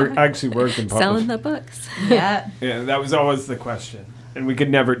 I actually worked in publishing. Selling the books. Yeah. Yeah, that was always the question, and we could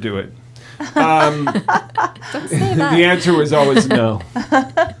never do it. Don't say that. The answer was always no.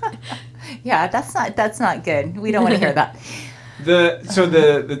 Yeah, that's not good. We don't want to hear that.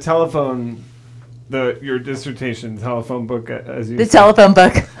 The telephone. Your dissertation telephone book, as you said. Telephone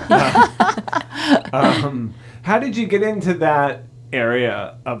book. How did you get into that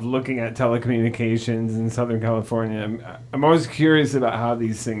area of looking at telecommunications in Southern California? I'm always curious about how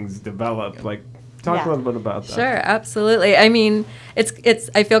these things develop. Talk a little bit about that. Sure, absolutely. It's.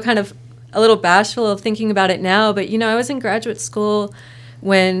 I feel kind of a little bashful of thinking about it now, but I was in graduate school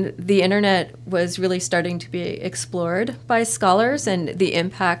when the internet was really starting to be explored by scholars, and the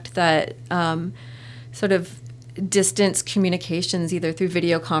impact that sort of distance communications, either through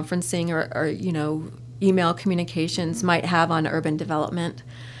video conferencing or email communications, might have on urban development.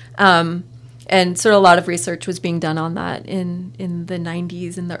 And sort of a lot of research was being done on that in the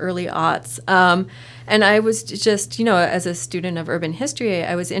 90s and the early aughts. And I was just, as a student of urban history,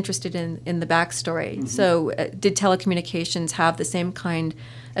 I was interested in the backstory. Mm-hmm. So did telecommunications have the same kind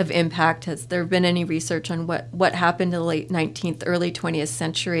of impact? Has there been any research on what happened in the late 19th, early 20th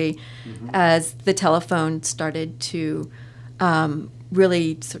century as the telephone started to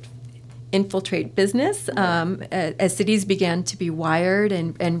really sort of infiltrate business, as cities began to be wired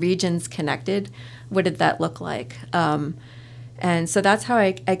and regions connected? What did that look like? And so that's how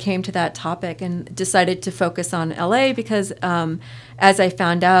I came to that topic and decided to focus on LA because as I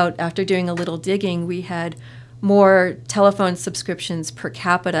found out after doing a little digging, we had more telephone subscriptions per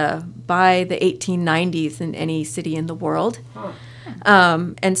capita by the 1890s than any city in the world. Huh.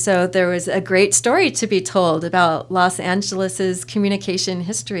 And so there was a great story to be told about Los Angeles's communication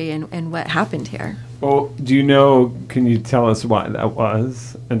history and what happened here. Well, can you tell us why that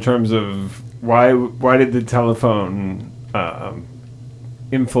was in terms of why did the telephone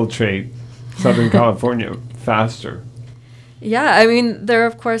infiltrate Southern California faster? Yeah, I mean, there are,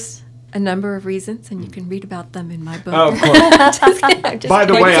 of course, a number of reasons, and you can read about them in my book. Oh, of course. By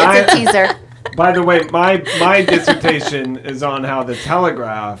the way, it's a teaser. By the way, my dissertation is on how the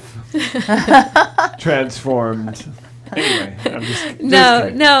telegraph transformed. Anyway, I'm just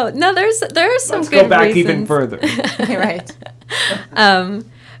no. There's some Let's good reasons. Go back even further. Right.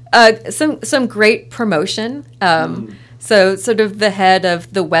 Some great promotion. So sort of the head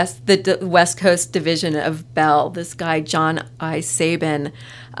of the West Coast division of Bell, this guy John I. Sabin,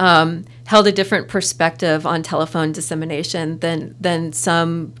 held a different perspective on telephone dissemination than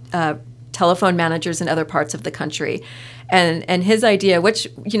some telephone managers in other parts of the country. And his idea, which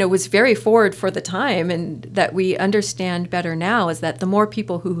was very forward for the time and that we understand better now, is that the more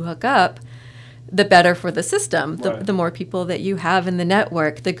people who hook up, the better for the system. Right. The more people that you have in the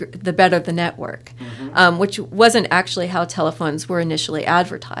network, the better the network, which wasn't actually how telephones were initially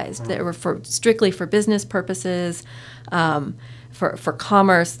advertised. They were strictly for business purposes, for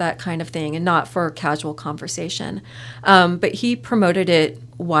commerce, that kind of thing, and not for casual conversation. But he promoted it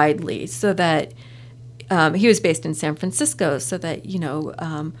widely so that he was based in San Francisco, so that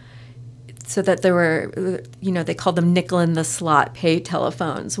there were, they called them nickel in the slot pay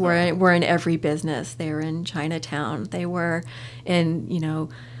telephones. Were in every business. They were in Chinatown. They were in,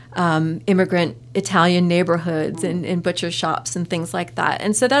 immigrant Italian neighborhoods and in butcher shops and things like that.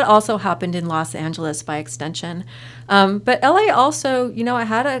 And so that also happened in Los Angeles by extension. But LA also, it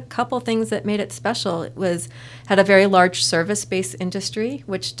had a couple things that made it special. It had a very large service-based industry,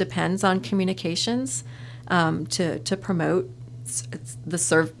 which depends on communications to promote the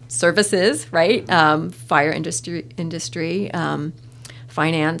services, right? Fire industry,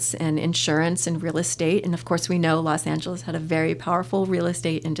 finance and insurance and real estate. And of course, we know Los Angeles had a very powerful real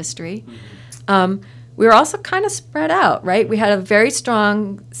estate industry. We were also kind of spread out, right? We had a very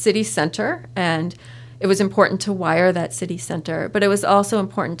strong city center, and it was important to wire that city center, but it was also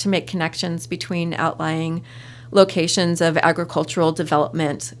important to make connections between outlying locations of agricultural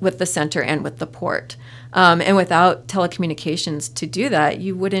development with the center and with the port. And without telecommunications to do that,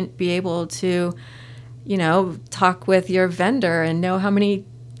 you wouldn't be able to, talk with your vendor and know how many,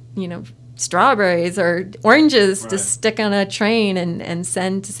 strawberries or oranges to stick on a train and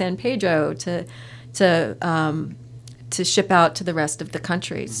send to San Pedro to ship out to the rest of the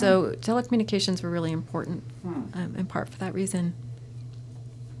country. So telecommunications were really important, in part for that reason.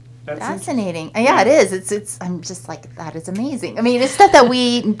 That's fascinating. Yeah, it is. It's. I'm just like, that is amazing. I mean, it's stuff that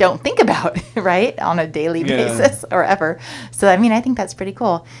we don't think about, right, on a daily basis or ever. So, I mean, I think that's pretty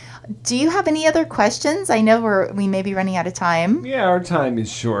cool. Do you have any other questions? I know we may be running out of time. Yeah, our time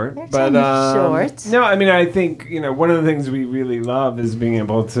is short. Short. No, I mean, I think, one of the things we really love is being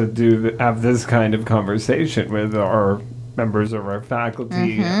able to have this kind of conversation with our members of our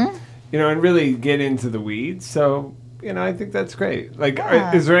faculty, and really get into the weeds. So, I think that's great. Like,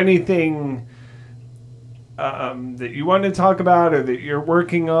 is there anything that you want to talk about or that you're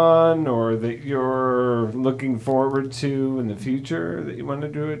working on or that you're looking forward to in the future that you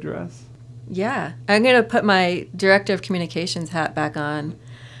wanted to address? Yeah. I'm going to put my Director of Communications hat back on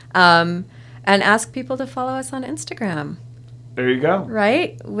and ask people to follow us on Instagram. There you go.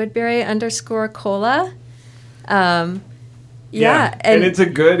 Right? Woodbury_Cola. Yeah, and it's a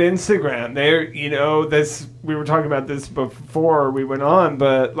good Instagram. There, we were talking about this before we went on,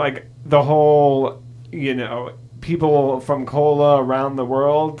 but like the whole, people from Cola around the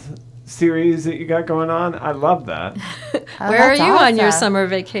world series that you got going on, I love that. Where are you on your summer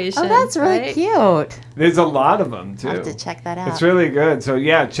vacation? Oh, that's really cute. There's a lot of them too. I'll have to check that out. It's really good. So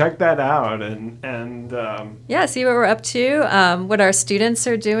yeah, check that out and see what we're up to, what our students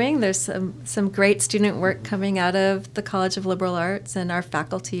are doing. There's some great student work coming out of the College of Liberal Arts, and our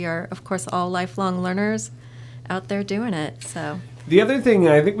faculty are, of course, all lifelong learners out there doing it. So the other thing,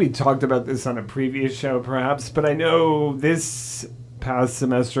 I think we talked about this on a previous show, perhaps, but I know this past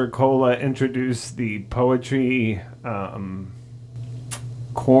semester, Cola introduced the poetry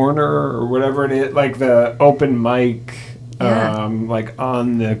corner or whatever it is, like the open mic, like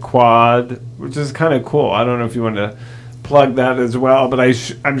on the quad, which is kind of cool. I don't know if you want to plug that as well, but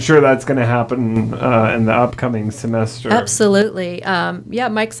I'm sure that's going to happen in the upcoming semester. Absolutely.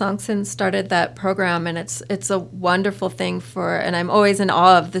 Mike Songson started that program, and it's a wonderful thing and I'm always in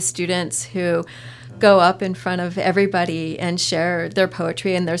awe of the students who go up in front of everybody and share their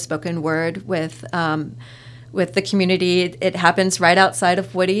poetry and their spoken word with the community. It happens right outside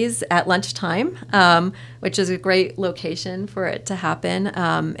of Woody's at lunchtime, which is a great location for it to happen.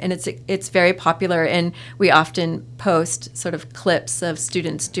 And it's very popular, and we often post sort of clips of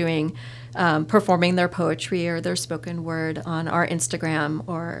students performing their poetry or their spoken word on our Instagram,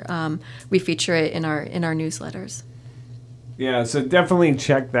 or we feature it in our newsletters. Yeah, so definitely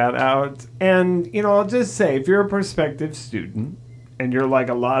check that out. And, I'll just say, if you're a prospective student, and you're like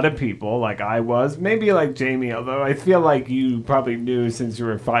a lot of people, like I was, maybe like Jamie, although I feel like you probably knew since you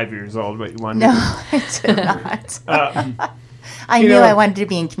were 5 years old what you wanted to do. No, I did not. I knew I wanted to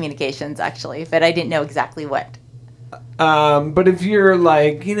be in communications, actually, but I didn't know exactly what. But if you're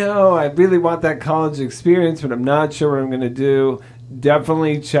like, I really want that college experience, but I'm not sure what I'm going to do,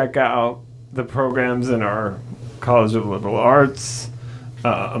 definitely check out the programs in our College of Liberal Arts.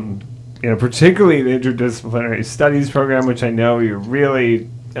 Particularly the interdisciplinary studies program, which I know you're really,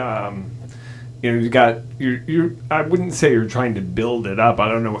 you've got, I wouldn't say you're trying to build it up. I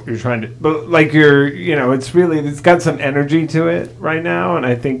don't know what you're trying to, but like it's got some energy to it right now. And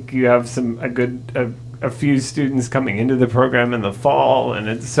I think you have a few students coming into the program in the fall. And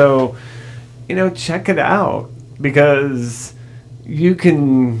it's so, check it out, because you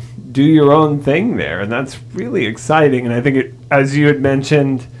can do your own thing there. And that's really exciting. And I think as you had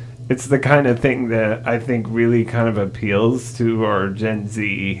mentioned, it's the kind of thing that I think really kind of appeals to our Gen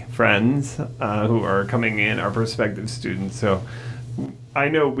Z friends who are coming in, our prospective students. So I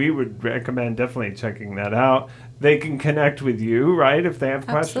know we would recommend definitely checking that out. They can connect with you, right, if they have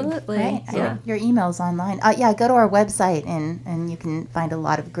questions? Absolutely. Right. Yeah. Your email's online. Go to our website, and you can find a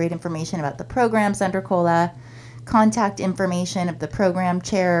lot of great information about the programs under COLA, contact information of the program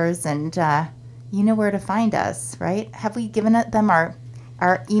chairs, and you know where to find us, right? Have we given them our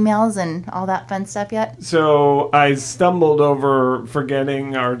emails and all that fun stuff yet? So I stumbled over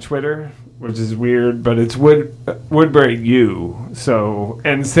forgetting our Twitter, which is weird, but it's Woodbury U. So,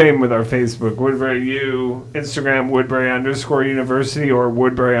 and same with our Facebook, Woodbury U, Instagram, Woodbury_University or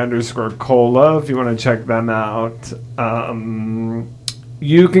Woodbury_COLA if you want to check them out.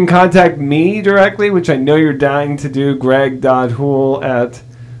 You can contact me directly, which I know you're dying to do,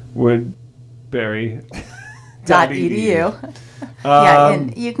 greg.hool@woodbury.edu.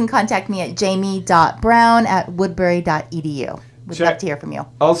 And you can contact me at jamie.brown@woodbury.edu. We'd love to hear from you.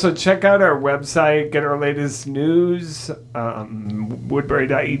 Also, check out our website, get our latest news,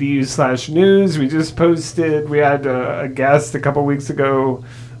 woodbury.edu/news. We just posted, we had a guest a couple weeks ago.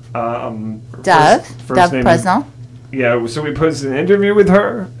 Dove Presnell. Yeah, so we posted an interview with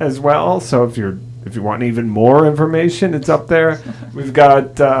her as well. So if you want even more information, it's up there. We've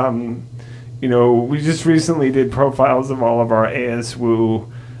got... we just recently did profiles of all of our ASWU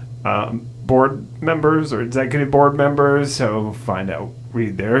board members or executive board members, so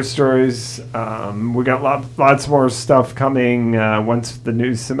read their stories. We got lots more stuff coming once the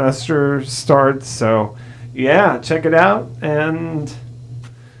new semester starts. So, yeah, check it out and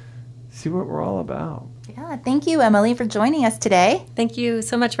see what we're all about. Yeah, thank you, Emily, for joining us today. Thank you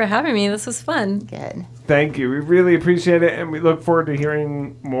so much for having me. This was fun. Good. Thank you. We really appreciate it, and we look forward to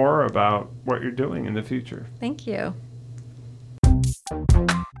hearing more about what you're doing in the future. Thank you.